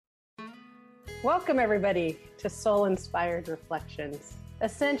Welcome, everybody, to Soul Inspired Reflections.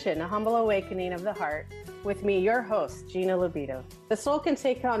 Ascension, a humble awakening of the heart, with me, your host, Gina Libido. The soul can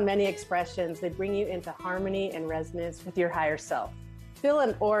take on many expressions that bring you into harmony and resonance with your higher self. Feel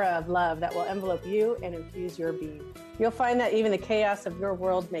an aura of love that will envelope you and infuse your being. You'll find that even the chaos of your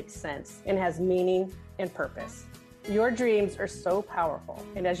world makes sense and has meaning and purpose. Your dreams are so powerful,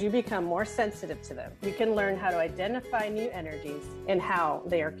 and as you become more sensitive to them, you can learn how to identify new energies and how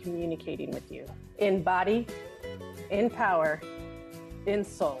they are communicating with you. In body, in power, in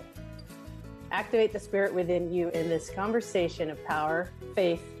soul. Activate the spirit within you in this conversation of power,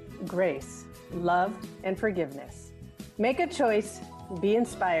 faith, grace, love, and forgiveness. Make a choice, be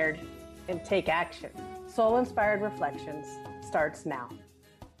inspired, and take action. Soul Inspired Reflections starts now.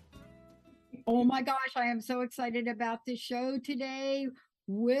 Oh my gosh, I am so excited about this show today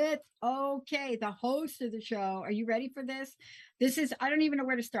with the host of the show. Are you ready for this? I don't even know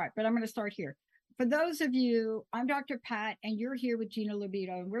where to start, but I'm going to start here. For those of you, I'm Dr. Pat, and you're here with Gina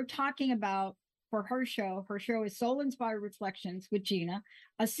Libido, and we're talking about, for her show is Soul Inspired Reflections with Gina,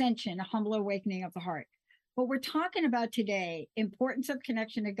 Ascension, a humble awakening of the heart. What we're talking about today, importance of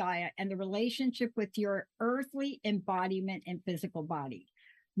connection to Gaia and the relationship with your earthly embodiment and physical body.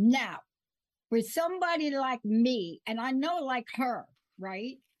 Now, for somebody like me, and I know like her,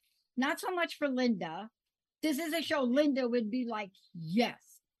 right? Not so much for Linda. This is a show Linda would be like, yes,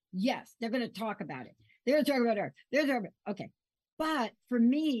 they're going to talk about it. They're going to talk about her. Okay. But for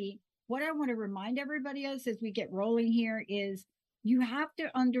me, what I want to remind everybody else as we get rolling here is you have to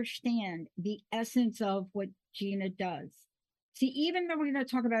understand the essence of what Gina does. See, even though we're going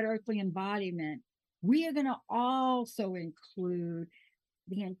to talk about earthly embodiment, we are going to also include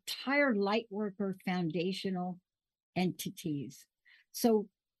the entire Lightworker foundational entities. So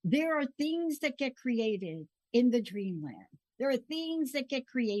there are things that get created in the dreamland. There are things that get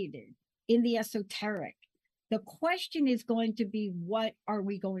created in the esoteric. The question is going to be, what are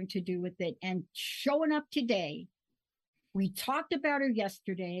we going to do with it? And showing up today, we talked about her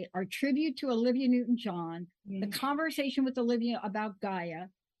yesterday, our tribute to Olivia Newton-John, the conversation with Olivia about Gaia,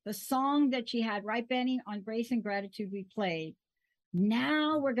 the song that she had, right, Benny, on Grace and Gratitude we played.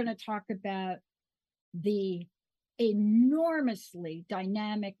 Now we're going to talk about the enormously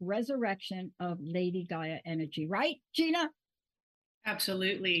dynamic resurrection of Lady Gaia energy. Right, Gina?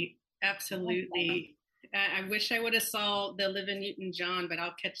 Absolutely. I wish I would have saw the Olivia Newton-John, but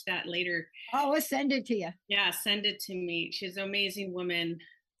I'll catch that later. Oh, I'll send it to you. Yeah, send it to me. She's an amazing woman.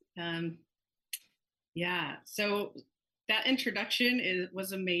 So that introduction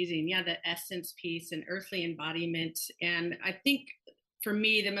was amazing. Yeah, the essence piece and earthly embodiment. And I think for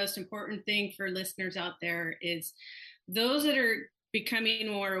me, the most important thing for listeners out there is those that are becoming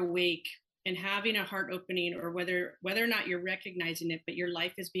more awake and having a heart opening, or whether or not you're recognizing it, but your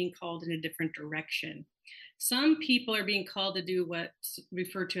life is being called in a different direction. Some people are being called to do what's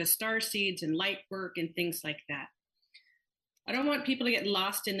referred to as star seeds and light work and things like that. I don't want people to get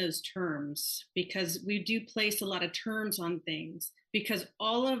lost in those terms, because we do place a lot of terms on things, because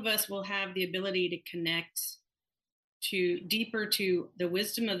all of us will have the ability to connect deeper to the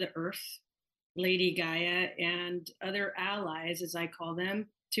wisdom of the earth, Lady Gaia, and other allies, as I call them,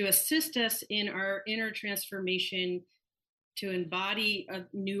 to assist us in our inner transformation, to embody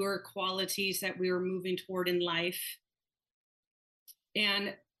newer qualities that we are moving toward in life.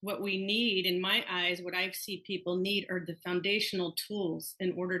 And what we need, in my eyes, what I see people need, are the foundational tools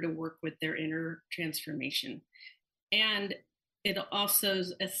in order to work with their inner transformation. And it'll also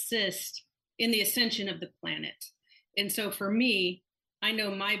assist in the ascension of the planet. And so for me, I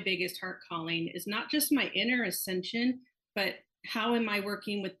know my biggest heart calling is not just my inner ascension, but how am I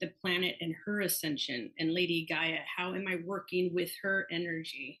working with the planet and her ascension? And Lady Gaia, how am I working with her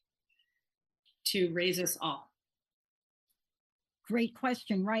energy to raise us all? Great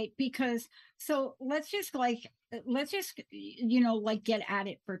question, right? Because so let's just get at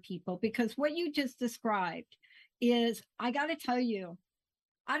it for people, because what you just described is, I got to tell you,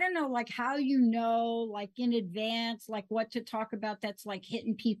 I don't know, like how in advance, like what to talk about that's like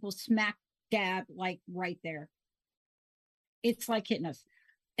hitting people smack dab, like right there. It's like hitting us.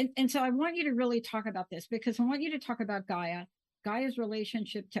 And so I want you to really talk about this, because I want you to talk about Gaia's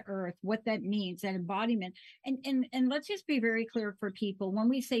relationship to Earth, what that means, that embodiment. And let's just be very clear for people. When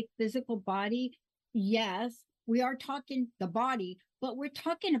we say physical body, yes, we are talking the body, but we're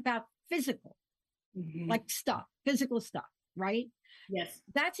talking about physical, like stuff, physical stuff, right? Yes.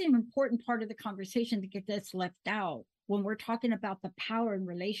 That's an important part of the conversation to get this left out when we're talking about the power and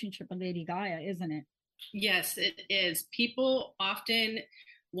relationship of Lady Gaia, isn't it? Yes, it is. People often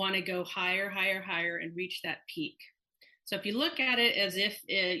want to go higher, and reach that peak. So if you look at it as if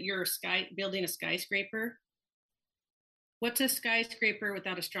you're building a skyscraper, what's a skyscraper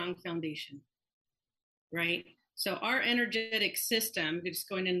without a strong foundation, right? So our energetic system, just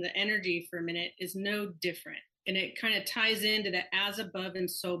going into the energy for a minute, is no different. And it kind of ties into the as above and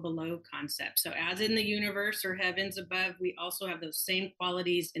so below concept. So as in the universe or heavens above, we also have those same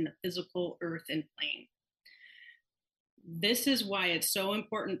qualities in the physical earth and plane. This is why it's so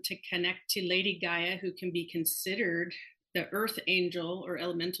important to connect to Lady Gaia, who can be considered the earth angel or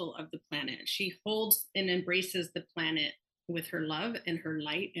elemental of the planet. She holds and embraces the planet with her love and her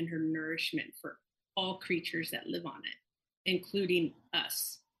light and her nourishment for all creatures that live on it, including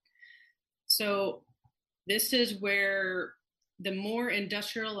us. So this is where the more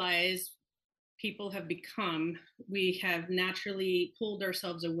industrialized people have become, we have naturally pulled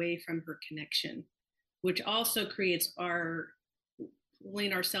ourselves away from her connection, which also creates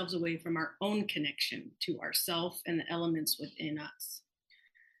pulling ourselves away from our own connection to ourself and the elements within us.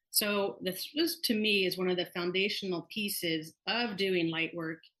 So this to me is one of the foundational pieces of doing light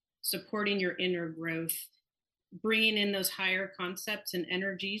work, supporting your inner growth, bringing in those higher concepts and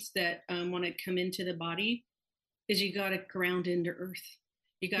energies that want to come into the body, is you got to ground into earth.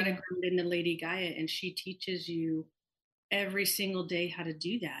 You got to ground into Lady Gaia, and she teaches you every single day how to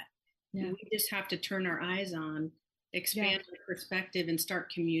do that. We just have to turn our eyes on, expand our perspective, and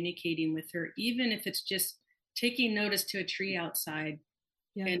start communicating with her, even if it's just taking notice to a tree outside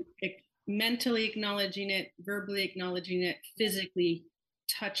and mentally acknowledging it, verbally acknowledging it, physically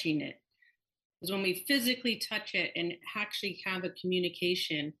touching it. Because when we physically touch it and actually have a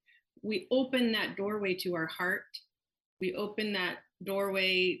communication, we open that doorway to our heart. We open that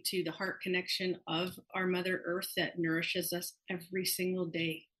doorway to the heart connection of our Mother Earth that nourishes us every single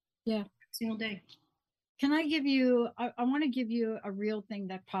day. Yeah. Single day. Can I give you, I want to give you a real thing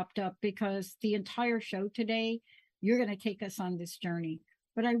that popped up, because the entire show today, you're going to take us on this journey.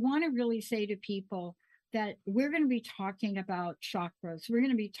 But I want to really say to people that we're going to be talking about chakras. We're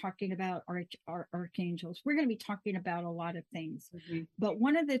going to be talking about our archangels. We're going to be talking about a lot of things. Mm-hmm. But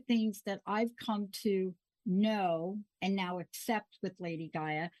one of the things that I've come to know and now accept with Lady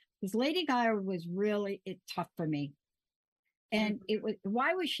Gaia is Lady Gaia was really tough for me. And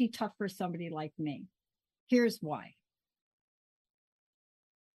why was she tough for somebody like me? Here's why.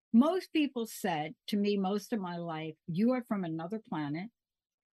 Most people said to me most of my life, you are from another planet.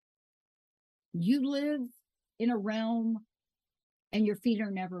 You live in a realm and your feet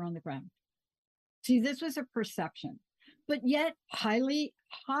are never on the ground. See, this was a perception, but yet highly,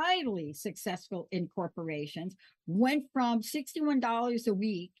 highly successful in corporations, went from $61 a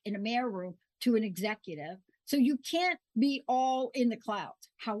week in a mailroom to an executive. So you can't be all in the clouds.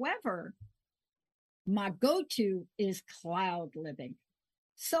 However, my go-to is cloud living.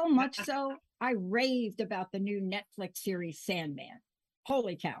 So much so, I raved about the new Netflix series Sandman.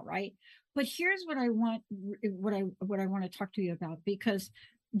 Holy cow, right? But here's what I want to talk to you about, because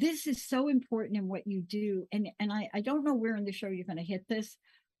this is so important in what you do. And I don't know where in the show you're going to hit this,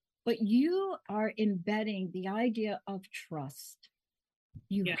 but you are embedding the idea of trust.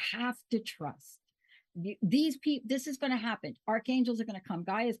 You have to trust. These people, this is going to happen. Archangels are going to come.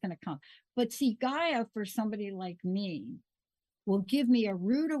 Gaia is going to come. But see, Gaia, for somebody like me, will give me a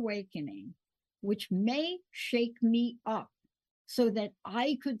rude awakening, which may shake me up so that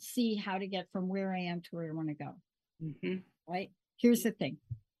I could see how to get from where I am to where I want to go. Mm-hmm. Right? Here's the thing.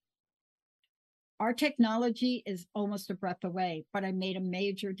 Our technology is almost a breath away, but I made a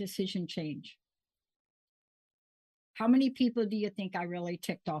major decision change. How many people do you think I really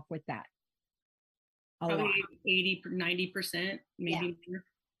ticked off with that? Probably 80, 90%, maybe more.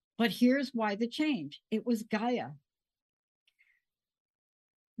 But here's why the change. It was Gaia.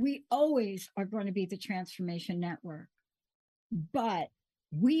 We always are going to be the Transformation Network. But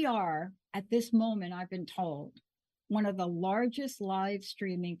we are, at this moment, I've been told, one of the largest live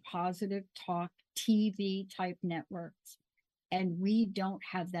streaming positive talk TV type networks. And we don't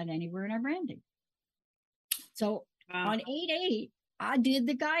have that anywhere in our branding. So on 8/8, I did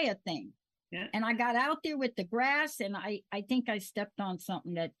the Gaia thing. Yeah. And I got out there with the grass, and I think I stepped on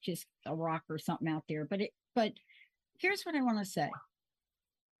something that just a rock or something out there. But here's what I want to say.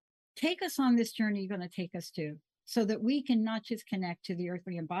 Take us on this journey you're going to take us to, so that we can not just connect to the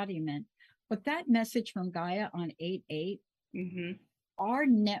earthly embodiment, but that message from Gaia on 8/8, our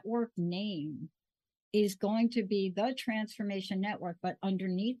network name is going to be the Transformation Network, but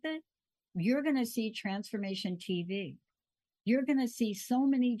underneath it, you're going to see Transformation TV. You're going to see so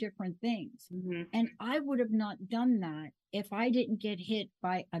many different things. Mm-hmm. And I would have not done that if I didn't get hit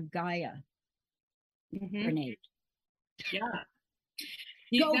by a Gaia grenade. Yeah.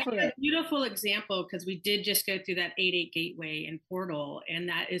 Go That's for a it. beautiful example because we did just go through that 8-8 gateway and portal, and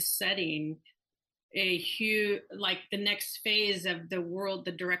that is setting a huge, like the next phase of the world,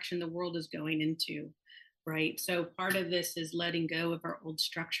 the direction the world is going into, right? So part of this is letting go of our old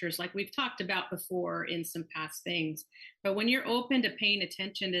structures, like we've talked about before in some past things. But when you're open to paying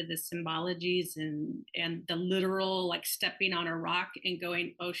attention to the symbologies and the literal, like stepping on a rock and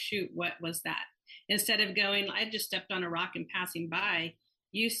going, oh shoot, what was that? Instead of going, I just stepped on a rock and passing by,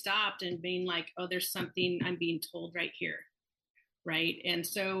 you stopped and being like, oh, there's something I'm being told right here, right? And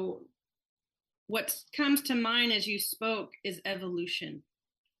so what comes to mind as you spoke is evolution.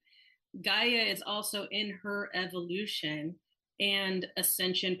 Gaia is also in her evolution and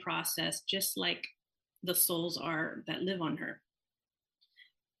ascension process, just like the souls are that live on her.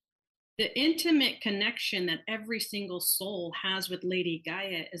 The intimate connection that every single soul has with Lady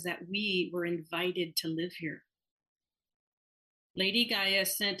Gaia is that we were invited to live here. Lady Gaia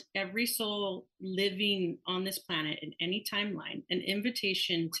sent every soul living on this planet in any timeline an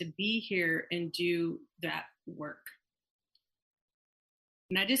invitation to be here and do that work.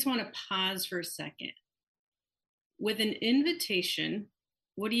 And I just want to pause for a second. With an invitation,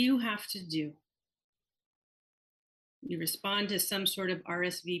 what do you have to do? You respond to some sort of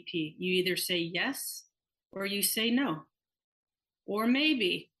RSVP. You either say yes or you say no, or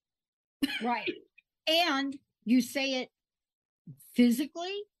maybe. Right. And you say it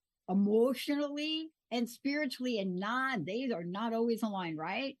physically, emotionally, and spiritually, and they are not always aligned,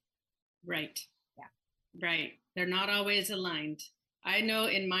 right? Right. Yeah. Right. They're not always aligned. I know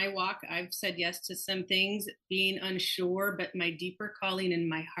in my walk, I've said yes to some things, being unsure, but my deeper calling in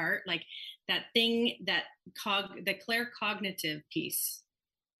my heart, like that thing, the claircognitive piece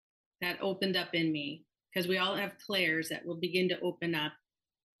that opened up in me, because we all have clairs that will begin to open up,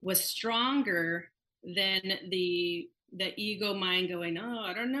 was stronger than the ego mind going, oh,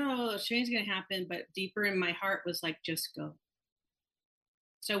 I don't know, change going to happen. But deeper in my heart was like, just go.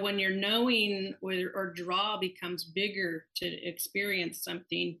 So when your knowing or draw becomes bigger to experience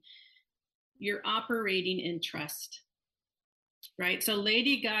something, you're operating in trust, right? So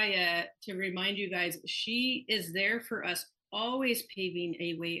Lady Gaia, to remind you guys, she is there for us, always paving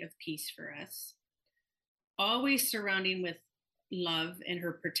a way of peace for us, always surrounding with love and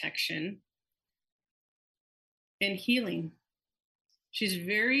her protection and healing. She's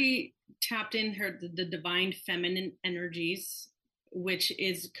very tapped in the divine feminine energies, which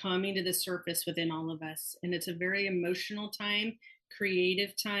is coming to the surface within all of us. And it's a very emotional time,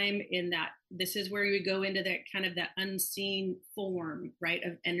 creative time, in that this is where we go into that kind of that unseen form, right,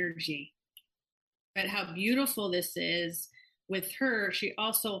 of energy. But how beautiful this is with her, she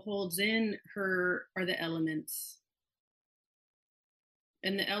also holds in her are the elements.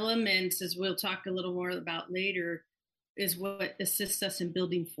 And the elements, as we'll talk a little more about later, is what assists us in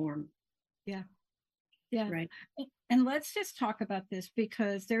building form. Yeah. Yeah. Right. And let's just talk about this,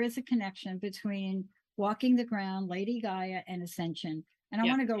 because there is a connection between walking the ground, Lady Gaia, and ascension. And I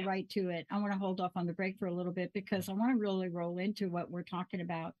want to go right to it. I want to hold off on the break for a little bit, because I want to really roll into what we're talking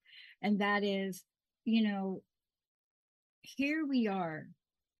about. And that is, here we are,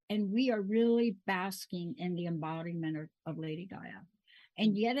 and we are really basking in the embodiment of Lady Gaia.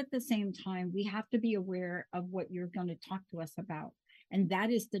 And yet at the same time, we have to be aware of what you're going to talk to us about. And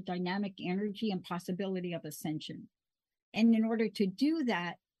that is the dynamic energy and possibility of ascension. And in order to do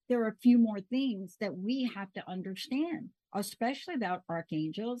that, there are a few more things that we have to understand, especially about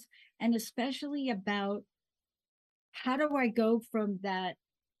archangels, and especially about how do I go from that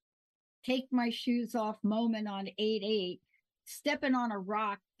take my shoes off moment on 8-8, stepping on a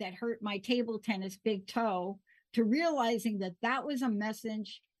rock that hurt my table tennis big toe, to realizing that that was a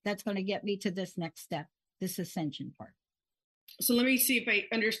message that's going to get me to this next step, this ascension part. So let me see if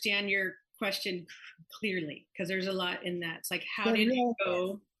I understand your question clearly, because there's a lot in that. It's like, how did you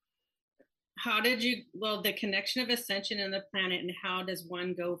go? Well, the connection of ascension and the planet, and how does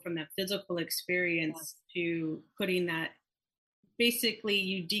one go from that physical experience to putting that, basically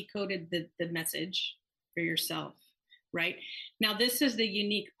you decoded the message for yourself, right? Now, this is the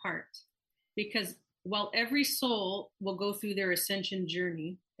unique part, because while every soul will go through their ascension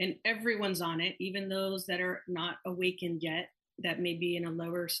journey, and everyone's on it, even those that are not awakened yet, that may be in a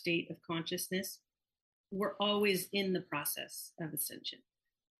lower state of consciousness, we're always in the process of ascension.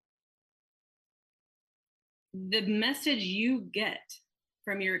 The message you get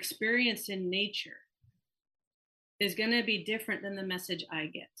from your experience in nature is going to be different than the message I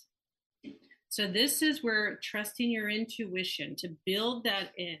get. So this is where trusting your intuition, to build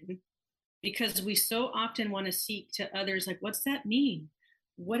that in, because we so often want to seek to others, like, what's that mean?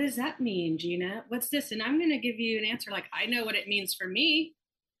 What does that mean, Gina? What's this? And I'm going to give you an answer like, I know what it means for me.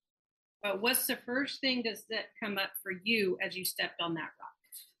 But what's the first thing does that come up for you as you stepped on that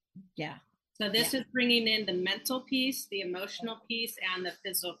rock? Yeah. So this is bringing in the mental piece, the emotional piece, and the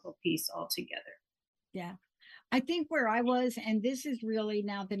physical piece all together. Yeah. I think where I was, and this is really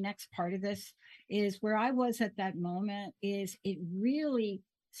now the next part of this, is where I was at that moment, is it really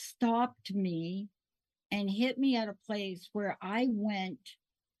stopped me and hit me at a place where I went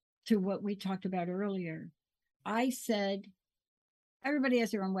to what we talked about earlier. I said, everybody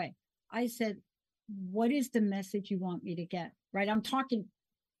has their own way. I said, what is the message you want me to get? Right. I'm talking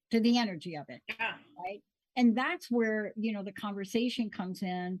to the energy of it. Yeah. Right. And that's where, the conversation comes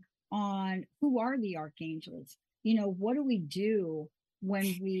in on who are the archangels? What do we do when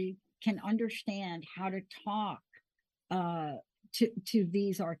we can understand how to talk to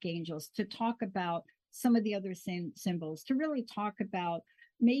these archangels, to talk about some of the other symbols, to really talk about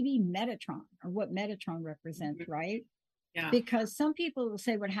maybe Metatron or what Metatron represents, right? Yeah. Because some people will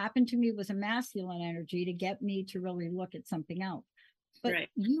say what happened to me was a masculine energy to get me to really look at something else. But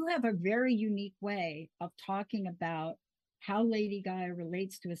you have a very unique way of talking about how Lady Gaia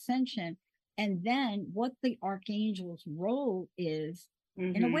relates to ascension, and then what the archangel's role is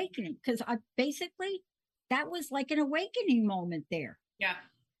in awakening. Because basically, that was like an awakening moment there. Yeah.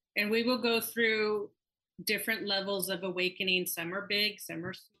 And we will go through different levels of awakening. Some are big, some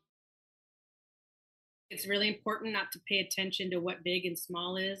are small. It's really important not to pay attention to what big and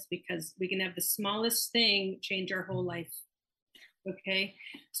small is, because we can have the smallest thing change our whole life. Okay.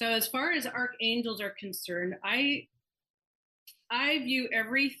 So as far as archangels are concerned, I view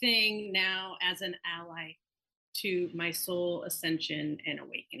everything now as an ally to my soul ascension and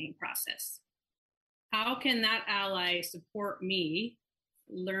awakening process. How can that ally support me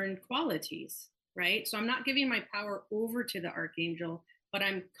learn qualities, right? So I'm not giving my power over to the archangel, but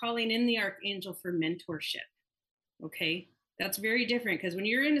I'm calling in the archangel for mentorship. Okay. That's very different, because when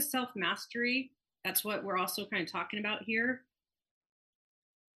you're into self-mastery, that's what we're also kind of talking about here,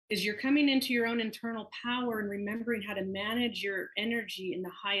 is you're coming into your own internal power and remembering how to manage your energy in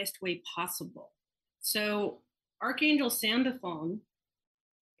the highest way possible. So Archangel Sandalphon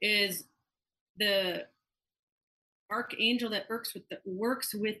is the archangel that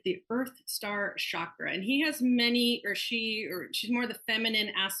works with the Earth Star chakra, and he has many, or she's more the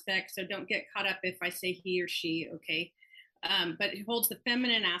feminine aspect, so don't get caught up if I say he or she, okay? But it holds the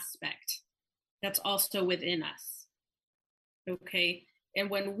feminine aspect that's also within us, okay? And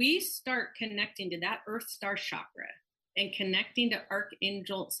when we start connecting to that Earth Star chakra and connecting to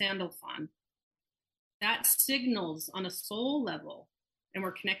Archangel Sandalphon, that signals on a soul level, and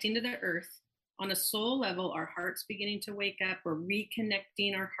we're connecting to the earth on a soul level, our heart's beginning to wake up. We're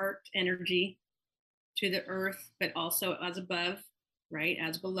reconnecting our heart energy to the earth, but also as above, right?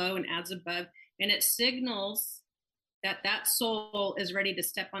 As below and as above. And it signals that soul is ready to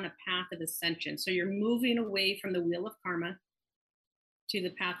step on a path of ascension. So you're moving away from the wheel of karma to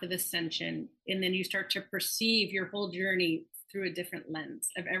the path of ascension. And then you start to perceive your whole journey through a different lens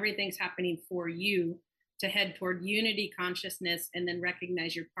of everything's happening for you to head toward unity consciousness, and then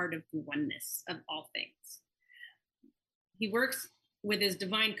recognize you're part of the oneness of all things. He works with his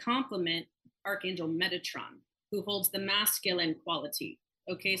divine complement, Archangel Metatron, who holds the masculine quality.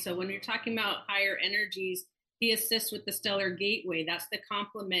 Okay, so when you're talking about higher energies, he assists with the stellar gateway. That's the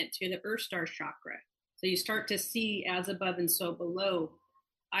complement to the Earth Star chakra. So you start to see as above and so below.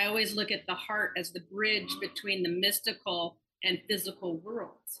 I always look at the heart as the bridge between the mystical and physical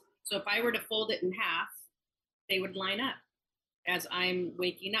worlds. So if I were to fold it in half, they would line up as I'm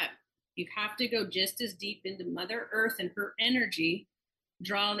waking up. You have to go just as deep into Mother Earth and her energy,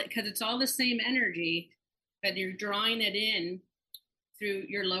 draw that, because it's all the same energy, but you're drawing it in through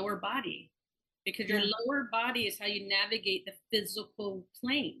your lower body, because your lower body is how you navigate the physical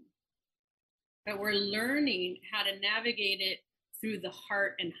plane. But we're learning how to navigate it through the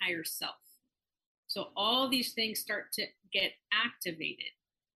heart and higher self. So all these things start to get activated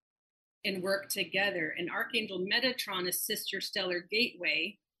and work together. And Archangel Metatron assists your stellar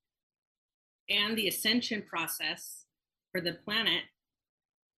gateway and the ascension process for the planet.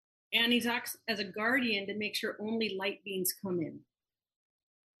 And he acts as a guardian to make sure only light beings come in.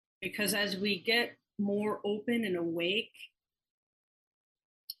 Because as we get more open and awake,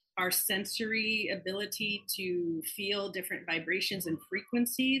 our sensory ability to feel different vibrations and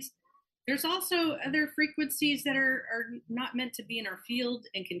frequencies, there's also other frequencies that are not meant to be in our field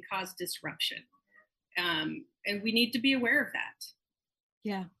and can cause disruption. And we need to be aware of that.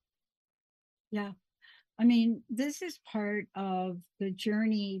 Yeah. Yeah. I mean, this is part of the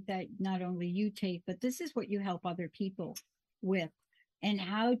journey that not only you take, but this is what you help other people with. and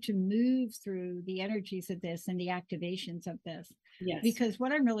how to move through the energies of this and the activations of this. Yes. Because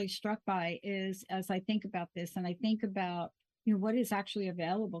what I'm really struck by is, as I think about this and I think about, what is actually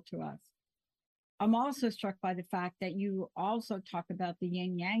available to us, I'm also struck by the fact that you also talk about the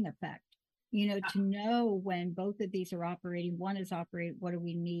yin yang effect, to know when both of these are operating, one is operating, what do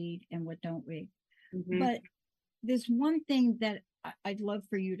we need and what don't we? Mm-hmm. But there's one thing that I'd love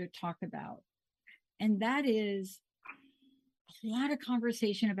for you to talk about, and that is a lot of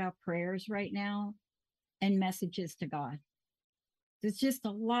conversation about prayers right now and messages to God. There's just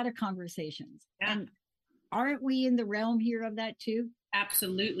a lot of conversations. Yeah. And aren't we in the realm here of that too?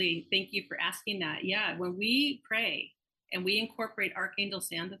 Absolutely. Thank you for asking that. Yeah. When we pray and we incorporate Archangel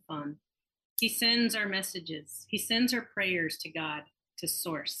Sandalphon, he sends our messages. He sends our prayers to God, to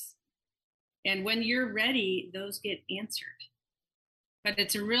Source. And when you're ready, those get answered. But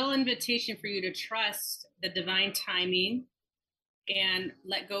it's a real invitation for you to trust the divine timing and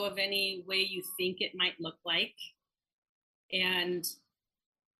let go of any way you think it might look like. And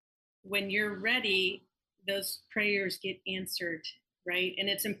when you're ready, those prayers get answered, right? And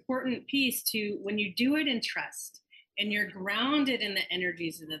it's important piece to, when you do it in trust and you're grounded in the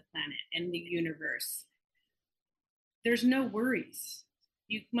energies of the planet and the universe, there's no worries.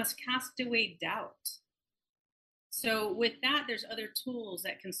 You must cast away doubt. So with that, there's other tools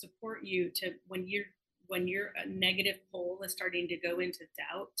that can support you to, when your negative pole is starting to go into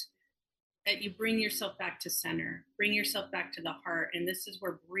doubt, that you bring yourself back to center, bring yourself back to the heart. And this is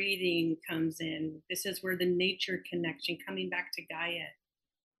where breathing comes in. This is where the nature connection, coming back to Gaia,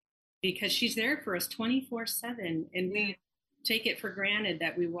 because she's there for us 24/7. And we take it for granted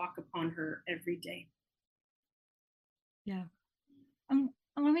that we walk upon her every day. Yeah.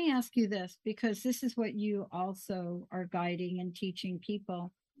 Let me ask you this, because this is what you also are guiding and teaching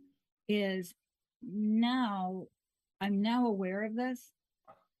people, is now I'm now aware of this.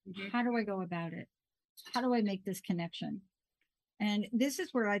 Mm-hmm. How do I go about it? How do I make this connection? And this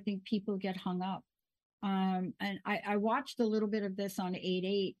is where I think people get hung up. And I watched a little bit of this on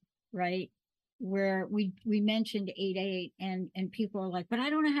 8/8, right? Where we mentioned 8/8 and people are like, but I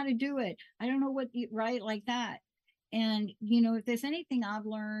don't know how to do it. I don't know right? Like that. And, if there's anything I've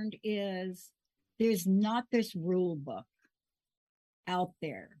learned is there's not this rule book out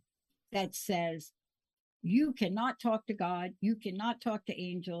there that says you cannot talk to God, you cannot talk to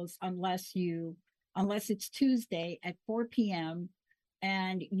angels unless it's Tuesday at 4 p.m.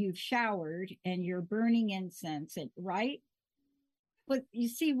 and you've showered and you're burning incense, right? But you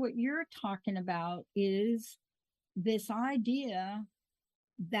see, what you're talking about is this idea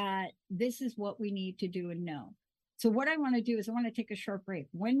that this is what we need to do and know. So what I want to do is I want to take a short break.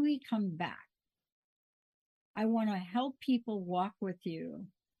 When we come back, I want to help people walk with you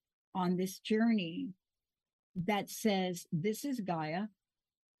on this journey that says, this is Gaia.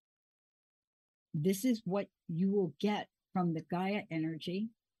 This is what you will get from the Gaia energy.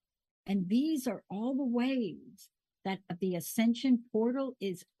 And these are all the ways that the Ascension portal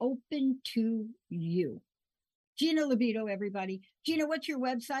is open to you. Gina Libido, everybody. Gina, what's your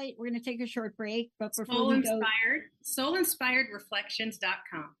website? We're going to take a short break, but before we go,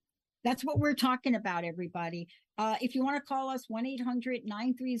 soulinspiredreflections.com. That's what we're talking about, everybody. If you want to call us,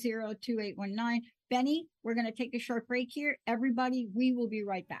 1-800-930-2819. Benny, we're going to take a short break here. Everybody, we will be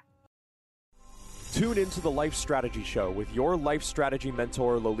right back. Tune into the Life Strategy Show with your life strategy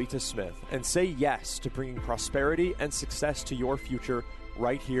mentor, Lolita Smith, and say yes to bringing prosperity and success to your future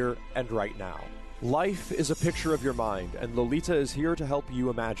right here and right now. Life is a picture of your mind, and Lolita is here to help you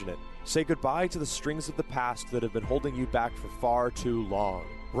imagine it. Say goodbye to the strings of the past that have been holding you back for far too long.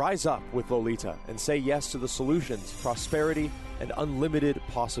 Rise up with Lolita and say yes to the solutions, prosperity, and unlimited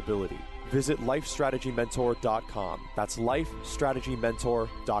possibility. Visit lifestrategymentor.com. That's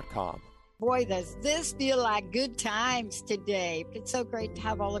lifestrategymentor.com. Boy, does this feel like good times today. It's so great to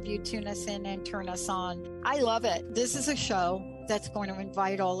have all of you tune us in and turn us on. I love it. This is a show that's going to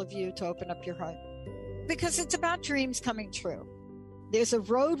invite all of you to open up your heart, because it's about dreams coming true. There's a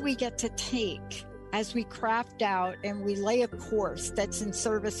road we get to take as we craft out and we lay a course that's in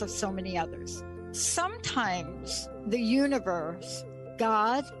service of so many others. Sometimes the universe,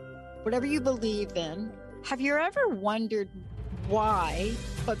 God, whatever you believe in, have you ever wondered why,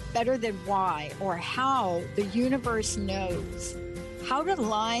 but better than why, or how the universe knows how to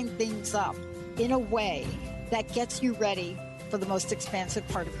line things up in a way that gets you ready for the most expansive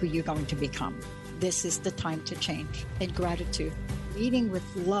part of who you're going to become? This is the time to change. And gratitude, leading with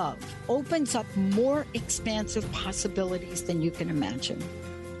love, opens up more expansive possibilities than you can imagine.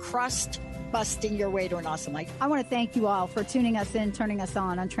 Crust busting your way to an awesome life. I want to thank you all for tuning us in, turning us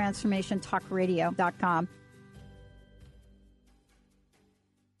on TransformationTalkRadio.com.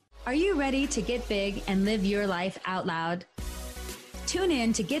 Are you ready to get big and live your life out loud? Tune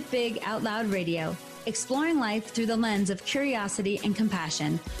in to Get Big Out Loud Radio, exploring life through the lens of curiosity and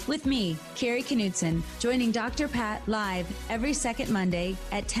compassion, with me, Carrie Knudsen, joining Dr. Pat live every second Monday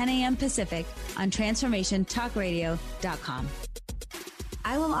at 10 a.m. Pacific on TransformationTalkRadio.com.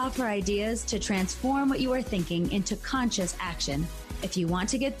 I will offer ideas to transform what you are thinking into conscious action. If you want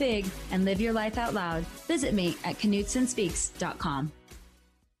to get big and live your life out loud, visit me at KnudsenSpeaks.com.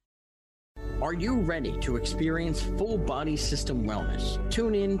 Are you ready to experience full body system wellness?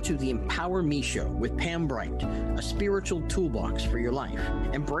 Tune in to the Empower Me Show with Pam Bright, a spiritual toolbox for your life.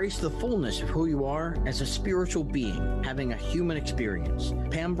 Embrace the fullness of who you are as a spiritual being having a human experience.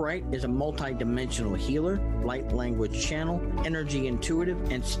 Pam Bright is a multidimensional healer, light language channel, energy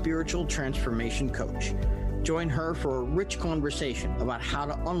intuitive, and spiritual transformation coach. Join her for a rich conversation about how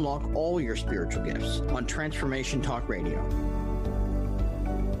to unlock all your spiritual gifts on Transformation Talk Radio.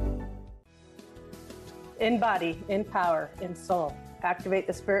 In body, in power, in soul. Activate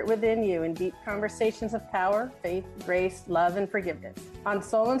the spirit within you in deep conversations of power, faith, grace, love, and forgiveness. On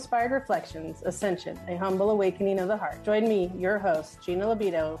Soul-Inspired Reflections, Ascension, a humble awakening of the heart. Join me, your host, Gina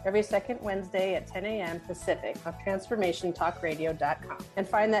Libido, every second Wednesday at 10 a.m. Pacific on TransformationTalkRadio.com. And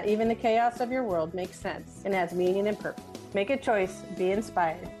find that even the chaos of your world makes sense and has meaning and purpose. Make a choice, be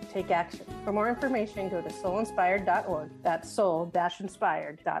inspired, take action. For more information, go to soulinspired.org. That's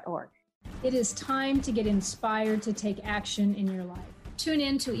soul-inspired.org. It is time to get inspired to take action in your life. Tune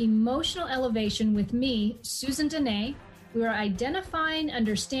in to Emotional Elevation with me, Susan Dene. We are identifying,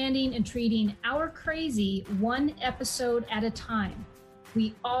 understanding, and treating our crazy one episode at a time.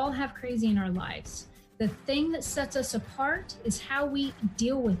 We all have crazy in our lives. The thing that sets us apart is how we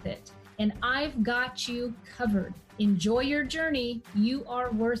deal with it. And I've got you covered. Enjoy your journey. You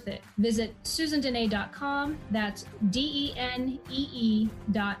are worth it. Visit SusanDene.com. That's DENEE.com.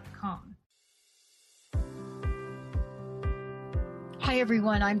 Hi,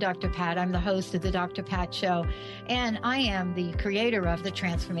 everyone. I'm Dr. Pat. I'm the host of the Dr. Pat Show, and I am the creator of the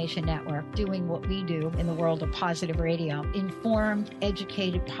Transformation Network, doing what we do in the world of positive radio, informed,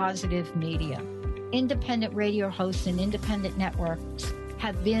 educated, positive media. Independent radio hosts and independent networks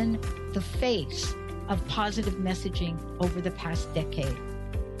have been the face of positive messaging over the past decade.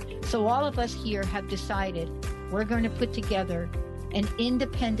 So all of us here have decided we're going to put together an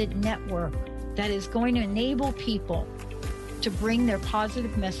independent network that is going to enable people to bring their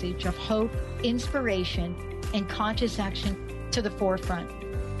positive message of hope, inspiration, and conscious action to the forefront.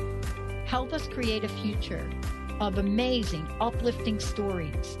 Help us create a future of amazing, uplifting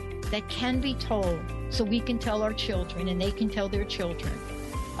stories that can be told so we can tell our children and they can tell their children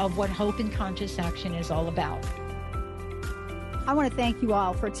of what hope and conscious action is all about. I want to thank you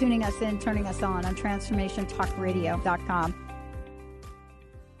all for tuning us in, turning us on TransformationTalkRadio.com.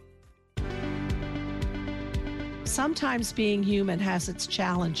 Sometimes being human has its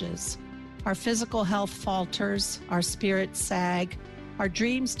challenges. Our physical health falters, our spirits sag, our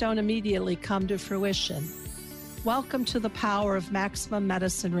dreams don't immediately come to fruition. Welcome to the power of Maximum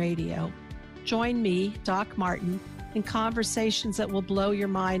Medicine Radio. Join me, Doc Martin, in conversations that will blow your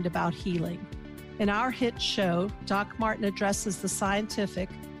mind about healing. In our hit show, Doc Martin addresses the scientific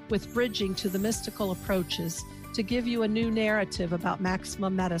with bridging to the mystical approaches to give you a new narrative about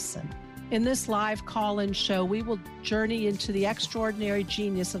maximum medicine. In this live call-in show, we will journey into the extraordinary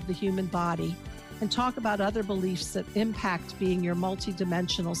genius of the human body and talk about other beliefs that impact being your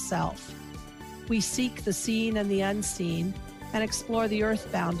multidimensional self. We seek the seen and the unseen and explore the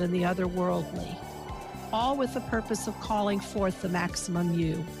earthbound and the otherworldly, all with the purpose of calling forth the maximum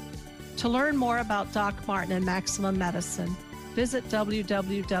you. To learn more about Doc Martin and Maximum Medicine, visit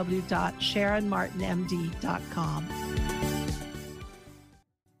www.SharonMartinMD.com.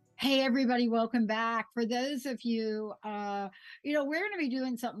 Hey, everybody, welcome back. For those of you, we're going to be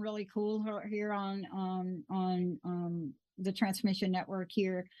doing something really cool here on the Transformation Network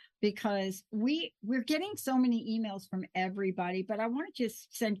here, because we're getting so many emails from everybody, but I want to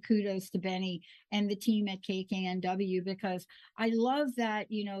just send kudos to Benny and the team at KKNW, because I love that,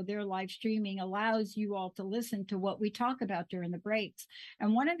 their live streaming allows you all to listen to what we talk about during the breaks.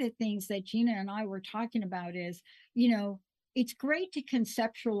 And one of the things that Gina and I were talking about is, it's great to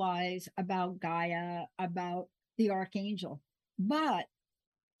conceptualize about Gaia, about the Archangel, but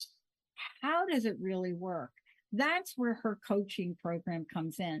how does it really work? That's where her coaching program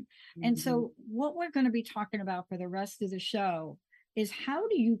comes in. Mm-hmm. And so what we're going to be talking about for the rest of the show is, how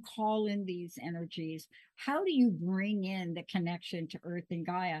do you call in these energies? How do you bring in the connection to Earth and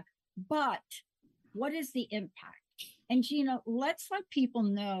Gaia? But what is the impact? And Gina, let's let people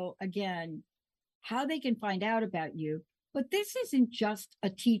know again how they can find out about you, But this isn't just a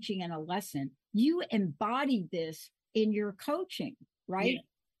teaching and a lesson. You embody this in your coaching, right? Yeah.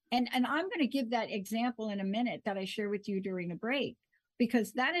 And I'm going to give that example in a minute that I share with you during the break,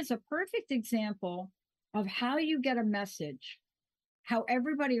 because that is a perfect example of how you get a message, how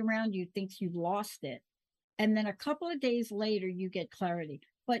everybody around you thinks you've lost it. And then a couple of days later, you get clarity.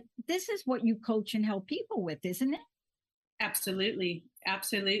 But this is what you coach and help people with, isn't it? Absolutely.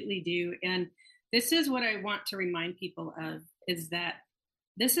 Absolutely do. And this is what I want to remind people of, is that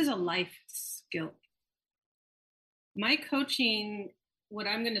this is a life skill. My coaching, what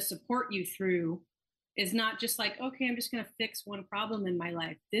I'm going to support you through, is not just like, okay, I'm just going to fix one problem in my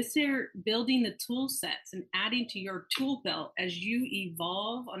life. This is building the tool sets and adding to your tool belt as you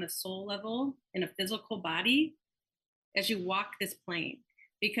evolve on a soul level in a physical body, as you walk this plane.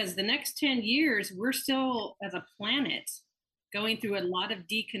 Because the next 10 years, we're still, as a planet, going through a lot of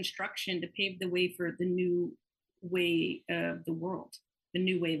deconstruction to pave the way for the new way of the world, the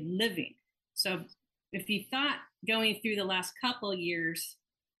new way of living. So if you thought going through the last couple of years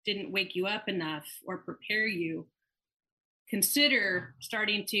didn't wake you up enough or prepare you, consider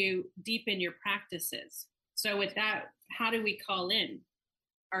starting to deepen your practices. So with that, how do we call in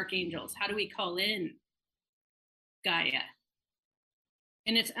archangels? How do we call in Gaia?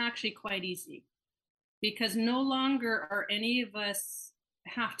 And it's actually quite easy, because no longer are any of us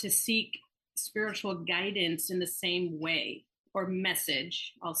have to seek spiritual guidance in the same way, or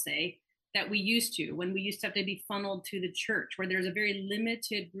message, I'll say, that we used to, when we used to have to be funneled to the church, where there's a very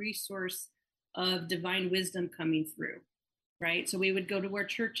limited resource of divine wisdom coming through, right? So we would go to our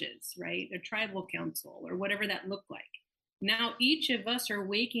churches, right? A tribal council or whatever that looked like. Now each of us are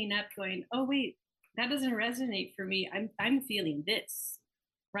waking up going, oh, wait, that doesn't resonate for me. I'm feeling this,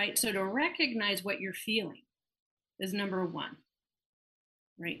 right? So to recognize what you're feeling is number one,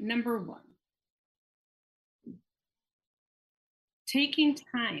 right? Number one, taking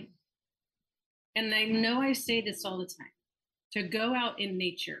time. And I know I say this all the time, to go out in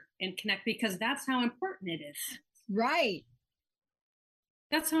nature and connect, because that's how important it is. Right.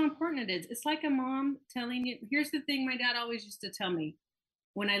 That's how important it is. It's like a mom telling you, here's the thing my dad always used to tell me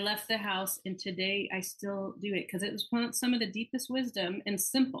when I left the house, and today I still do it, because it was some of the deepest wisdom, and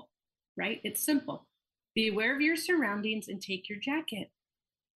simple, right? It's simple. Be aware of your surroundings and take your jacket.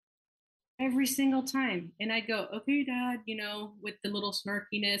 Every single time. And I go, okay, Dad, with the little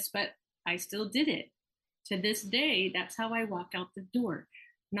snarkiness, but I still did it. To this day, that's how I walk out the door.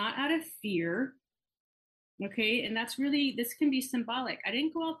 Not out of fear. Okay. And that's really, this can be symbolic. I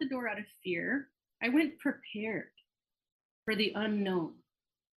didn't go out the door out of fear. I went prepared for the unknown.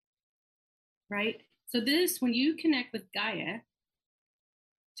 Right? So this, when you connect with Gaia,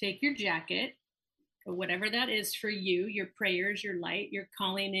 take your jacket, or whatever that is for you, your prayers, your light, you're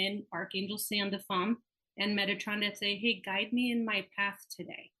calling in Archangel Sandalphon and Metatron to say, hey, guide me in my path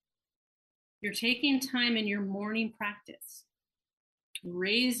today. You're taking time in your morning practice,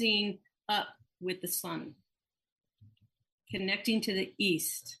 raising up with the sun, connecting to the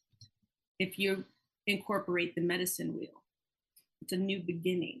east. If you incorporate the medicine wheel, it's a new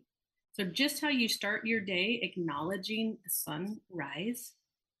beginning. So just how you start your day, acknowledging the sun rise,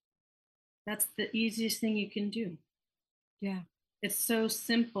 that's the easiest thing you can do. Yeah. It's so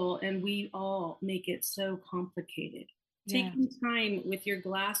simple, and we all make it so complicated. Yeah. Taking time with your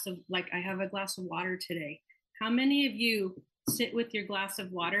glass of, like I have a glass of water today. How many of you sit with your glass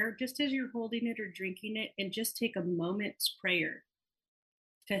of water just as you're holding it or drinking it, and just take a moment's prayer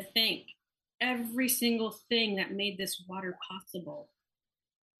to thank every single thing that made this water possible,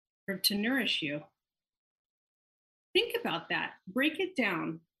 or to nourish you? Think about that. Break it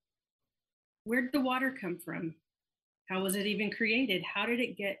down. Where did the water come from? How was it even created? How did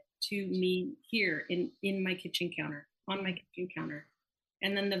it get to me here in my kitchen counter, on my kitchen counter?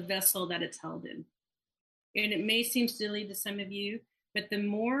 And then the vessel that it's held in. And it may seem silly to some of you, but the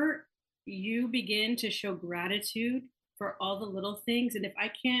more you begin to show gratitude for all the little things, and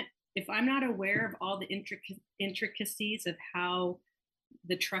if I'm not aware of all the intricacies of how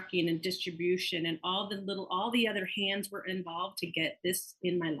the trucking and distribution and all the other hands were involved to get this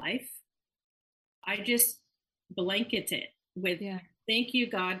in my life, I just blanket it with thank you,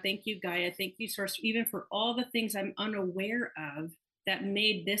 God, thank you, Gaia, thank you, Source, even for all the things I'm unaware of that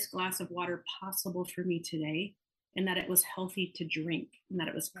made this glass of water possible for me today, and that it was healthy to drink, and that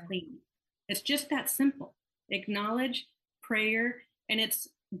it was clean. It's just that simple. Acknowledge, prayer, and it's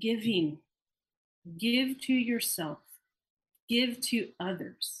giving. Give to yourself. Give to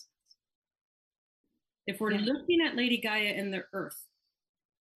others. If we're looking at Lady Gaia and the earth,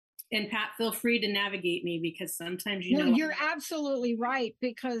 And Pat, feel free to navigate me, because sometimes No, you're absolutely right,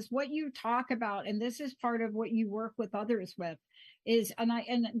 because what you talk about, and this is part of what you work with others with, is,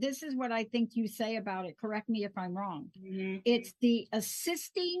 and this is what I think you say about it, correct me if I'm wrong. Mm-hmm. It's the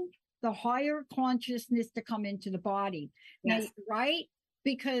assisting the higher consciousness to come into the body. Yes. Now, right?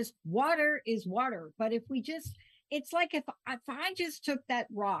 Because water is water. But if we just, it's like if I just took that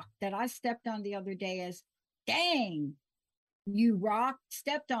rock that I stepped on the other day as, dang, you rock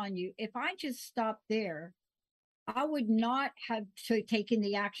stepped on you. If I just stopped there, I would not have taken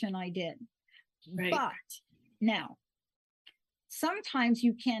the action I did. Right. But now, sometimes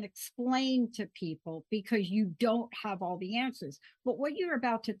you can't explain to people because you don't have all the answers. But what you're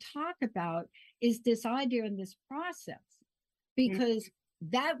about to talk about is this idea and this process, because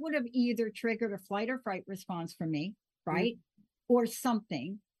that would have either triggered a flight or fright response for me, right? Or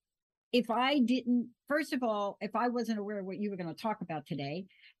something. If I didn't, first of all, if I wasn't aware of what you were going to talk about today,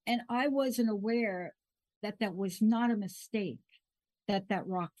 and I wasn't aware that that was not a mistake, that that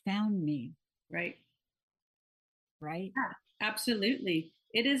rock found me. Right. Right. Yeah, absolutely.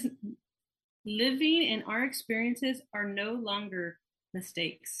 It is living, and our experiences are no longer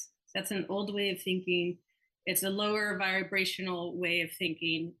mistakes. That's an old way of thinking. It's a lower vibrational way of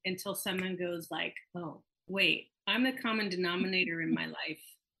thinking until someone goes like, oh, wait, I'm the common denominator in my life.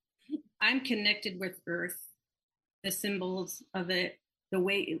 I'm connected with Earth, the symbols of it, the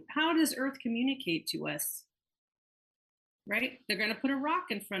way, how does Earth communicate to us? Right? They're going to put a rock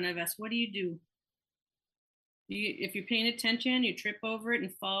in front of us. What do? If you're paying attention, you trip over it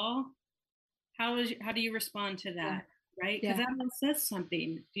and fall. How do you respond to that? Right? Because that one says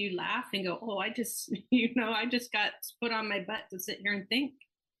something. Do you laugh and go, oh, I just got put on my butt to sit here and think?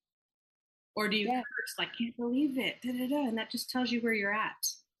 Or do you curse, like, can't believe it, and that just tells you where you're at.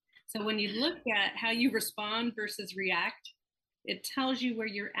 So when you look at how you respond versus react, it tells you where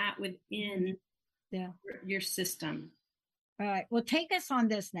you're at within your system. All right. Well, take us on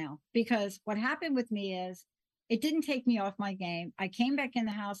this now, because what happened with me is it didn't take me off my game. I came back in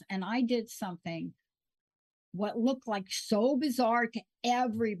the house and I did something what looked like so bizarre to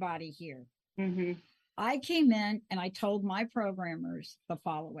everybody here. Mm-hmm. I came in and I told my programmers the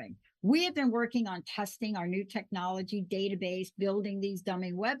following. We have been working on testing our new technology database, building these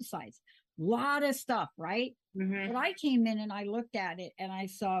dummy websites, a lot of stuff, right? Mm-hmm. But I came in and I looked at it and I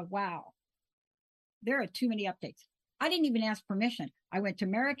saw, wow, there are too many updates. I didn't even ask permission. I went to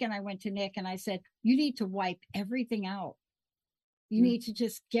Merrick and I went to Nick and I said, you need to wipe everything out. You need to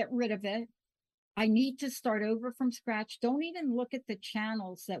just get rid of it. I need to start over from scratch. Don't even look at the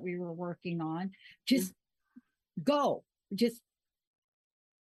channels that we were working on. Just go. Just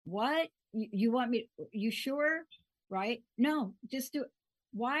what? You want me? You sure? Right? No, just do it.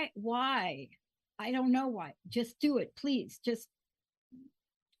 Why? I don't know why. Just do it, please. Just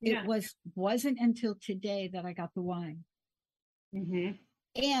it wasn't until today that I got the why. Mm-hmm.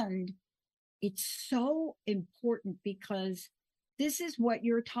 And it's so important because this is what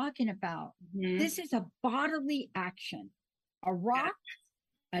you're talking about. Mm-hmm. This is a bodily action, a rock,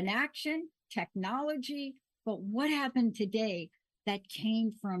 an action, technology. But what happened today that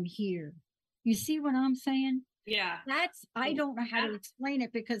came from here? You see what I'm saying? Yeah. I don't know how to explain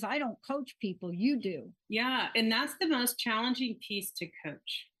it because I don't coach people. You do. Yeah. And that's the most challenging piece to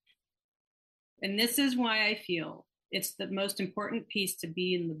coach. And this is why I feel it's the most important piece to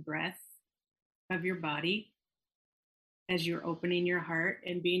be in the breath of your body as you're opening your heart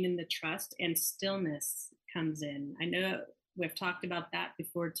and being in the trust, and stillness comes in. I know we've talked about that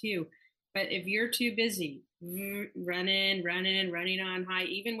before too, but if you're too busy running on high,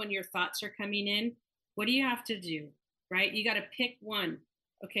 even when your thoughts are coming in, what do you have to do? Right? You got to pick one.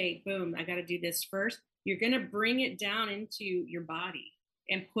 Okay, boom, I got to do this first. You're going to bring it down into your body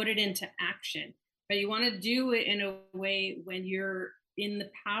and put it into action. But you want to do it in a way when you're in the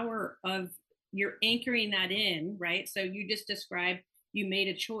power of, you're anchoring that in, right? So you just described, you made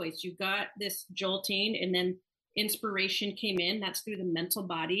a choice. You got this jolting and then inspiration came in. That's through the mental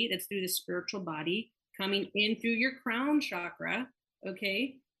body. That's through the spiritual body coming in through your crown chakra.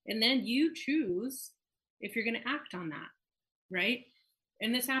 Okay. And then you choose if you're going to act on that, right?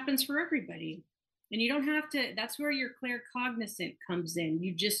 And this happens for everybody. And you don't have to, that's where your claircognizant comes in.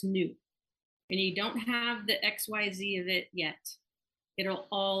 You just knew. And you don't have the XYZ of it yet. It'll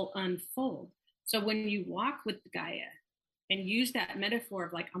all unfold. So when you walk with Gaia and use that metaphor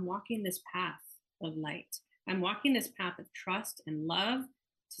of like, I'm walking this path of light. I'm walking this path of trust and love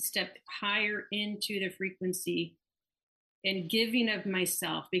to step higher into the frequency and giving of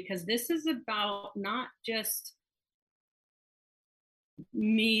myself, because this is about not just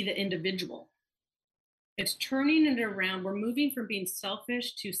me, the individual. It's turning it around. We're moving from being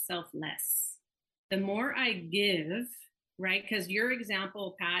selfish to selfless. The more I give, right? Because your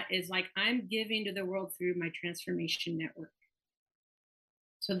example, Pat, is like, I'm giving to the world through my transformation network.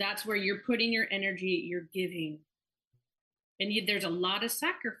 So that's where you're putting your energy, you're giving. And there's a lot of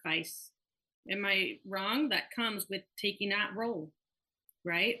sacrifice. Am I wrong? That comes with taking that role,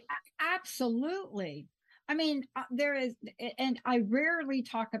 right? Absolutely. I mean, there is, and I rarely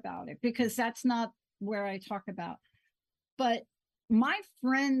talk about it because that's not where I talk about. But my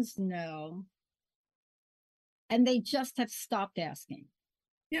friends know, and they just have stopped asking.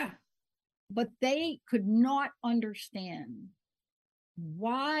 Yeah. But they could not understand,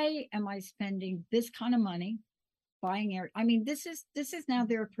 why am I spending this kind of money buying air? I mean, this is now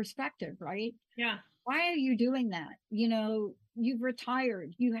their perspective, right? Yeah. Why are you doing that? You know, you've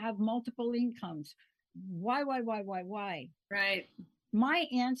retired, you have multiple incomes. Why? Right. My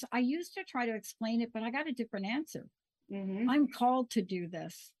answer, I used to try to explain it, but I got a different answer. I'm called to do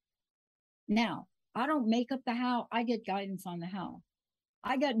this. Now, I don't make up the how, I get guidance on the how.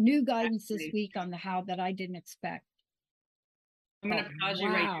 I got new guidance this week on the how that I didn't expect. I'm going to pause you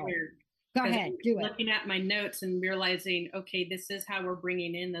right here. Go ahead, do it. Looking at my notes and realizing, okay, this is how we're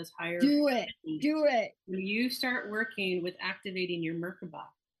bringing in those higher. Do it. When you start working with activating your Merkaba,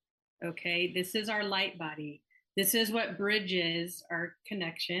 okay, this is our light body. This is what bridges our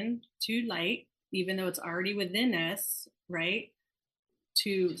connection to light, even though it's already within us, right?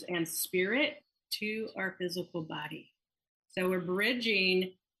 And spirit to our physical body. So we're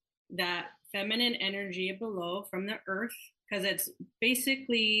bridging that feminine energy below from the earth, because it's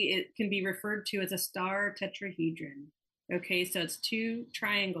basically, it can be referred to as a star tetrahedron. Okay, so it's two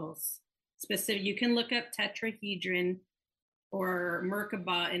triangles. Specific, you can look up tetrahedron or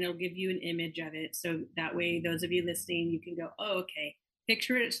Merkaba and it'll give you an image of it. So that way, those of you listening, you can go, oh, okay.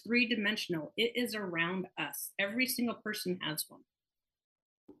 Picture it, it's 3-dimensional. It is around us. Every single person has one.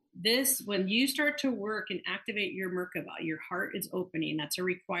 This, when you start to work and activate your Merkaba, your heart is opening. That's a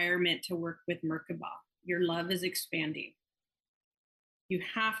requirement to work with Merkaba. Your love is expanding. You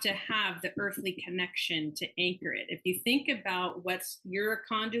have to have the earthly connection to anchor it. If you think about you're a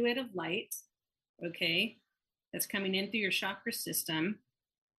conduit of light, okay, that's coming in through your chakra system.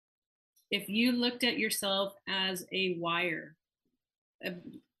 If you looked at yourself as a wire,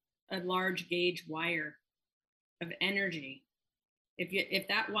 a large gauge wire of energy, if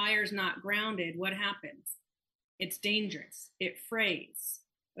that wire is not grounded, what happens? It's dangerous. It frays.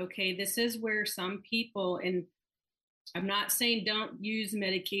 Okay, this is where some people, and I'm not saying don't use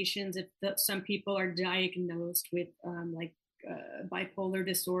medications if some people are diagnosed with bipolar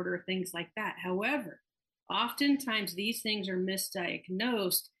disorder, things like that. However, oftentimes these things are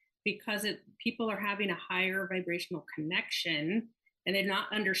misdiagnosed because people are having a higher vibrational connection and they're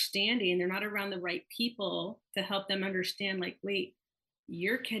not understanding, they're not around the right people to help them understand, like, wait,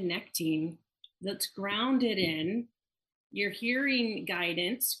 you're connecting, that's grounded in, you're hearing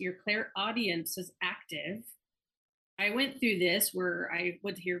guidance, your clairaudience is active. I went through this where I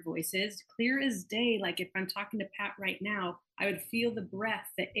would hear voices clear as day. Like if I'm talking to Pat right now, I would feel the breath,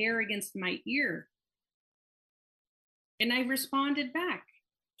 the air against my ear. And I responded back.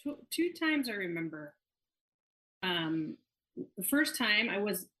 Two times I remember. The first time I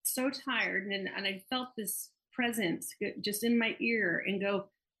was so tired and I felt this presence just in my ear and go,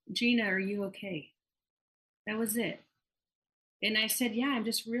 Gina, are you okay? That was it. And I said, yeah, I'm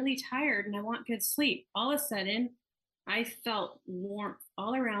just really tired and I want good sleep. All of a sudden, I felt warmth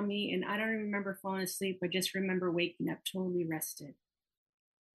all around me and I don't even remember falling asleep. I just remember waking up totally rested.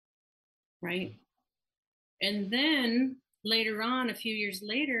 Right? And then later on, a few years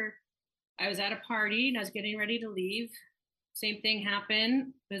later, I was at a party and I was getting ready to leave. Same thing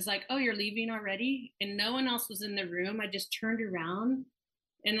happened. It was like, oh, you're leaving already? And no one else was in the room. I just turned around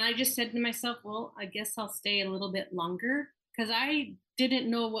and I just said to myself, well, I guess I'll stay a little bit longer because I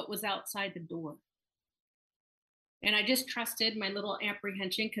didn't know what was outside the door. And I just trusted my little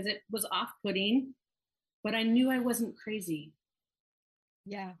apprehension because it was off-putting, but I knew I wasn't crazy.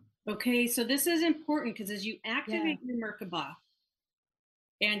 Yeah. Okay, so this is important because as you activate your Merkaba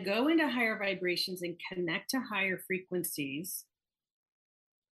and go into higher vibrations and connect to higher frequencies,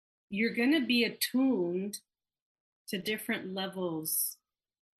 you're going to be attuned to different levels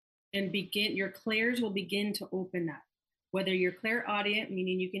and your clairs will begin to open up. Whether you're clairaudient,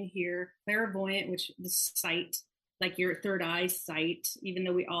 meaning you can hear, clairvoyant, which is sight, like your third eye sight, even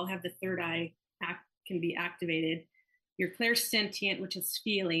though we all have the third eye can be activated. Your clairsentient, which is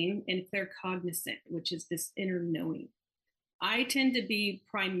feeling, and claircognizant, which is this inner knowing. I tend to be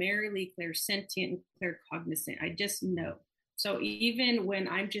primarily clairsentient and claircognizant. I just know. So even when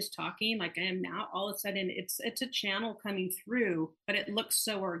I'm just talking like I am now, all of a sudden it's a channel coming through, but it looks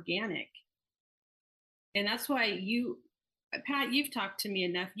so organic. And that's why Pat, you've talked to me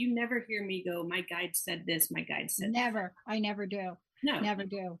enough. You never hear me go, my guide said this, my guide said Never. I never do. No. Never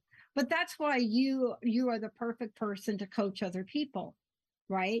do. But that's why you are the perfect person to coach other people,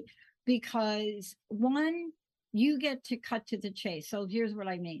 right? Because one, you get to cut to the chase. So here's what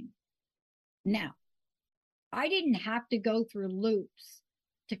I mean. Now, I didn't have to go through loops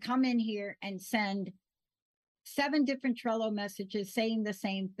to come in here and send 7 different Trello messages saying the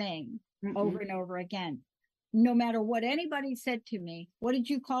same thing over and over again. No matter what anybody said to me, what did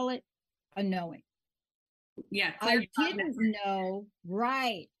you call it? A knowing. Yeah. I didn't know,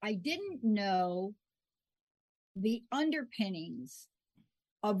 right. I didn't know the underpinnings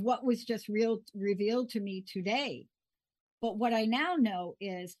of what was just revealed to me today. But what I now know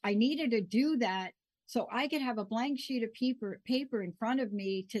is I needed to do that so I could have a blank sheet of paper in front of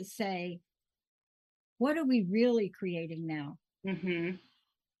me to say, what are we really creating now? Mm-hmm.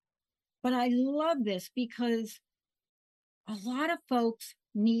 But I love this because a lot of folks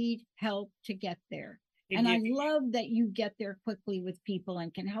need help to get there. And I love that you get there quickly with people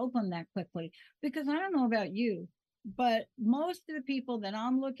and can help them that quickly, because I don't know about you, but most of the people that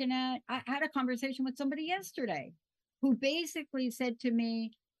I'm looking at, I had a conversation with somebody yesterday who basically said to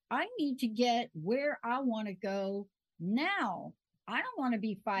me, I need to get where I want to go now. I don't want to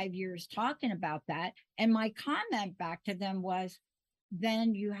be 5 years talking about that. And my comment back to them was,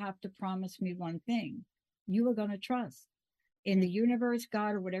 then you have to promise me one thing. You are going to trust in the universe,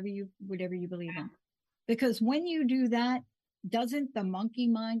 God, or whatever you believe in. Because when you do that, doesn't the monkey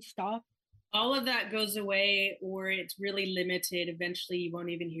mind stop? All of that goes away, or it's really limited. Eventually you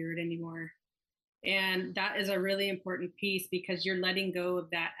won't even hear it anymore. And that is a really important piece, because you're letting go of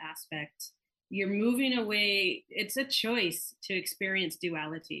that aspect. You're moving away. It's a choice to experience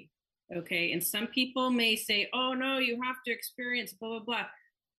duality. Okay. And some people may say, oh no, you have to experience blah, blah, blah.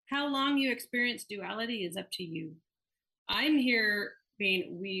 How long you experience duality is up to you. I'm here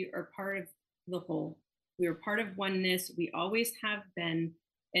being, we are part of the whole. We are part of oneness. We always have been.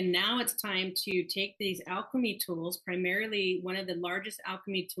 And now it's time to take these alchemy tools. Primarily, one of the largest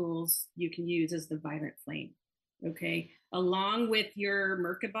alchemy tools you can use is the violet flame. Okay. Along with your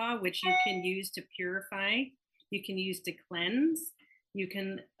Merkaba, which you can use to purify, you can use to cleanse. You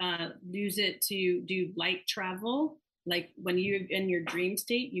can use it to do light travel. Like when you're in your dream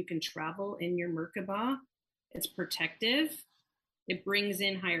state, you can travel in your Merkaba. It's protective. It brings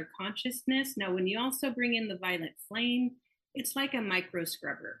in higher consciousness. Now, when you also bring in the violet flame, it's like a micro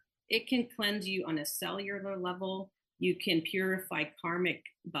scrubber. It can cleanse you on a cellular level. You can purify karmic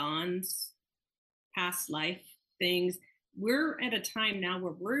bonds, past life things. We're at a time now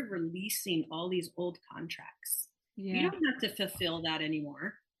where we're releasing all these old contracts. Yeah. You don't have to fulfill that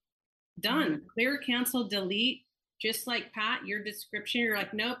anymore. Done. Clear, cancel, delete. Just like Pat, your description, you're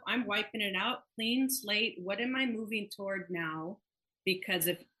like, nope, I'm wiping it out. Clean slate. What am I moving toward now? Because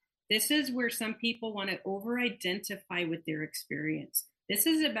if this is where some people want to over-identify with their experience. This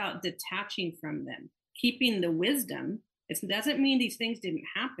is about detaching from them, keeping the wisdom. It doesn't mean these things didn't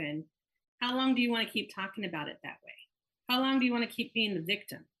happen. How long do you want to keep talking about it that way? How long do you want to keep being the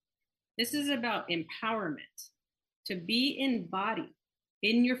victim? This is about empowerment. To be in body,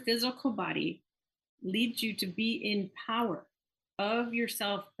 in your physical body, leads you to be in power of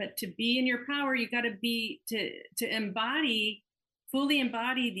yourself. But to be in your power, you got to be, to embody, fully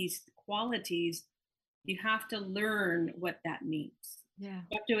embody these qualities. You have to learn what that means. Yeah.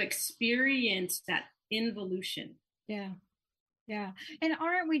 You have to experience that involution. Yeah. Yeah. And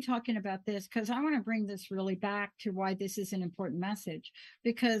aren't we talking about this? Because I want to bring this really back to why this is an important message.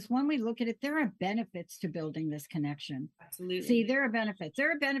 Because when we look at it, there are benefits to building this connection. Absolutely. See, there are benefits.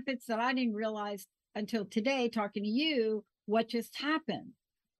 There are benefits that I didn't realize until today, talking to you, what just happened.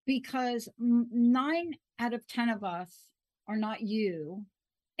 Because 9 out of 10 of us are not you.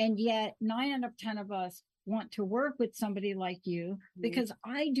 And yet 9 out of 10 of us want to work with somebody like you, because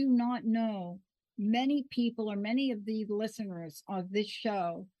I do not know many people or many of the listeners of this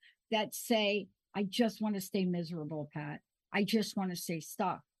show that say, I just want to stay miserable, Pat. I just want to stay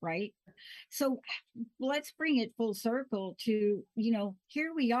stuck, right? So let's bring it full circle to,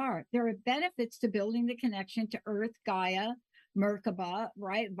 here we are. There are benefits to building the connection to Earth, Gaia, Merkaba,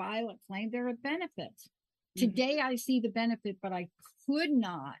 right? Violet flame. There are benefits. Today I see the benefit, but I could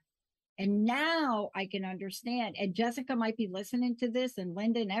not. And now I can understand. And Jessica might be listening to this, and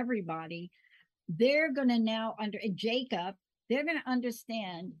Linda and everybody. They're going to now and Jacob, they're going to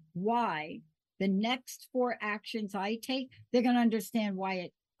understand why the next 4 actions I take, they're going to understand why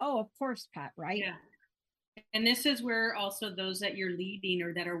of course, Pat, right? Yeah. And this is where also those that you're leading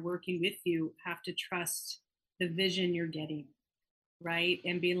or that are working with you have to trust the vision you're getting, right?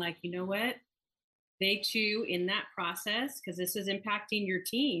 And being like, you know what? They too, in that process, because this is impacting your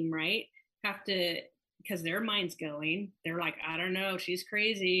team, right? Have to, because their mind's going, they're like, I don't know, she's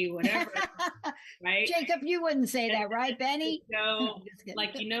crazy, whatever, right? Jacob, you wouldn't say that, right, Benny? So,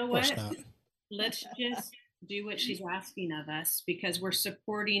 like, you know what? Let's just do what she's asking of us because we're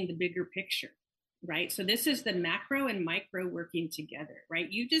supporting the bigger picture. Right. So this is the macro and micro working together, right?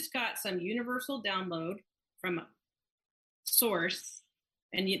 You just got some universal download from a source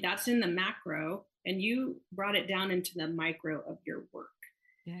and that's in the macro and you brought it down into the micro of your work.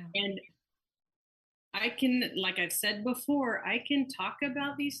 Yeah. And I can, like I've said before, I can talk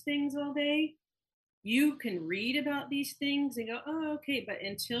about these things all day. You can read about these things and go, oh, okay. But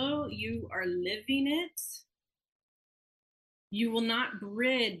until you are living it, you will not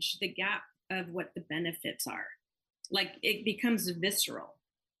bridge the gap of what the benefits are. Like it becomes visceral.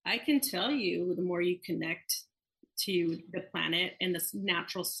 I can tell you the more you connect to the planet and the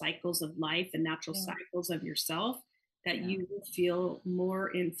natural cycles of life and natural cycles of yourself, that you will feel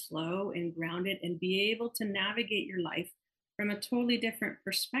more in flow and grounded and be able to navigate your life from a totally different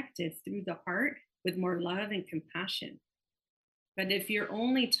perspective through the heart with more love and compassion. But if you're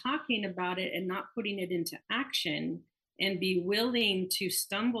only talking about it and not putting it into action, and be willing to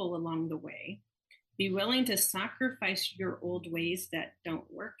stumble along the way, be willing to sacrifice your old ways that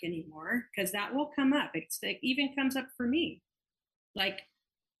don't work anymore, because that will come up. It even comes up for me. Like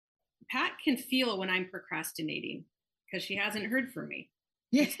Pat can feel when I'm procrastinating because she hasn't heard from me.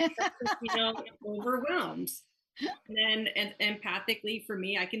 Yeah. Overwhelmed. And then empathically for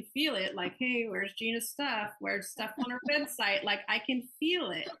me, I can feel it like, hey, where's Gina's stuff? Where's stuff on her website? Like I can feel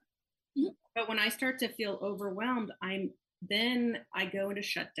it. But when I start to feel overwhelmed, then I go into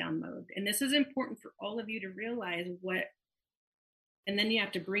shutdown mode. And this is important for all of you to realize and then you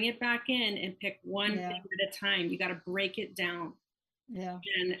have to bring it back in and pick one thing at a time. You got to break it down. Yeah.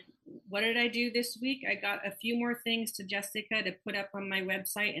 And what did I do this week? I got a few more things to Jessica to put up on my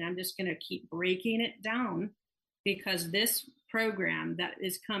website, and I'm just going to keep breaking it down because this program that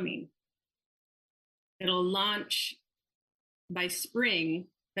is coming, it'll launch by spring.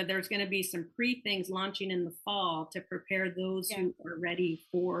 But there's going to be some pre-things launching in the fall to prepare those who are ready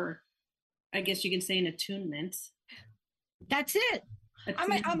for, I guess you can say, an attunement. That's it. I'm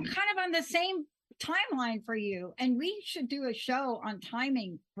kind of on the same timeline for you. And we should do a show on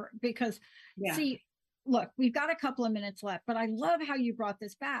timing because, see, look, we've got a couple of minutes left, but I love how you brought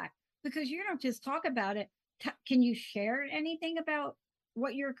this back because you don't just talk about it. Can you share anything about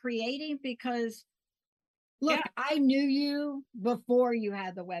what you're creating? Because look, I knew you before you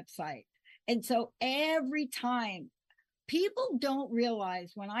had the website. And so every time people don't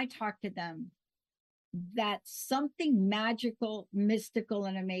realize when I talk to them that something magical, mystical,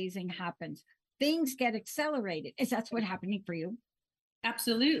 and amazing happens. Things get accelerated. Is that what's happening for you?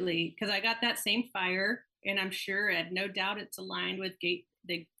 Absolutely. Because I got that same fire and I'm sure I have no doubt it's aligned with the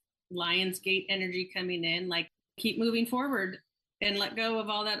Lion's Gate energy coming in, like keep moving forward and let go of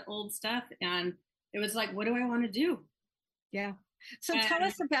all that old stuff. And it was like, what do I want to do? Yeah. So tell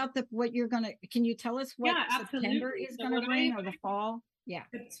us about what you're going to, can you tell us what September is going to bring or the fall? Yeah.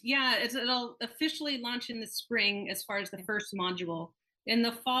 It'll officially launch in the spring as far as the first module. In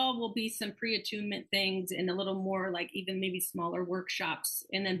the fall will be some pre-attunement things and a little more like even maybe smaller workshops.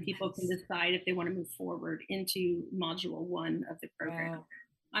 And then people can decide if they want to move forward into module 1 of the program. Wow.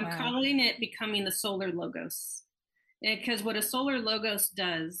 I'm calling it becoming the Solar Logos. Because what a Solar Logos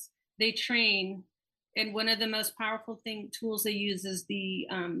does, they train. And one of the most powerful tools they use is the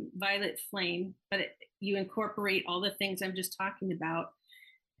violet flame, but you incorporate all the things I'm just talking about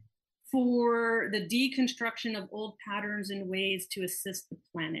for the deconstruction of old patterns and ways to assist the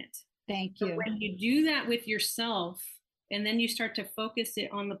planet. Thank you. So when you do that with yourself, and then you start to focus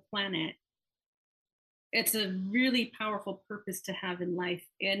it on the planet, it's a really powerful purpose to have in life.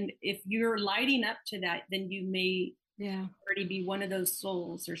 And if you're lighting up to that, then you may already be one of those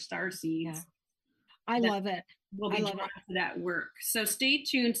souls or starseeds. Yeah. I love it. We'll be drawn to that work. So stay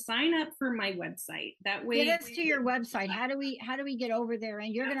tuned. Sign up for my website. That way, get us to your website. How do we get over there?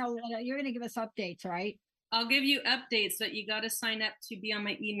 And you're gonna give us updates, right? I'll give you updates, but you got to sign up to be on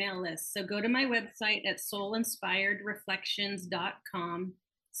my email list. So go to my website at soulinspiredreflections.com.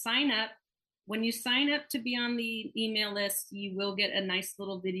 Sign up. When you sign up to be on the email list, you will get a nice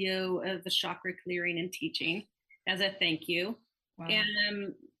little video of the chakra clearing and teaching as a thank you. Wow.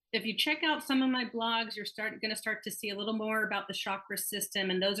 And if you check out some of my blogs, you're going to start to see a little more about the chakra system,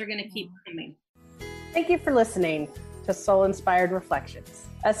 and those are going to keep coming. Thank you for listening to Soul Inspired Reflections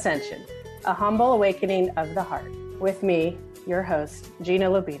Ascension. A Humble Awakening of the Heart, with me, your host, Gina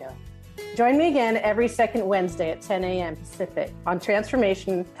Lobito. Join me again every second Wednesday at 10 a.m. Pacific on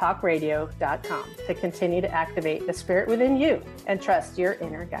TransformationTalkRadio.com to continue to activate the spirit within you and trust your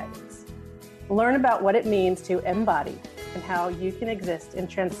inner guidance. Learn about what it means to embody and how you can exist in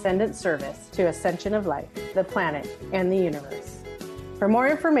transcendent service to ascension of life, the planet, and the universe. For more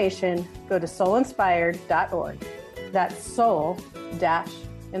information, go to soulinspired.org. That's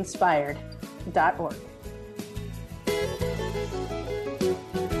soul-inspired.org.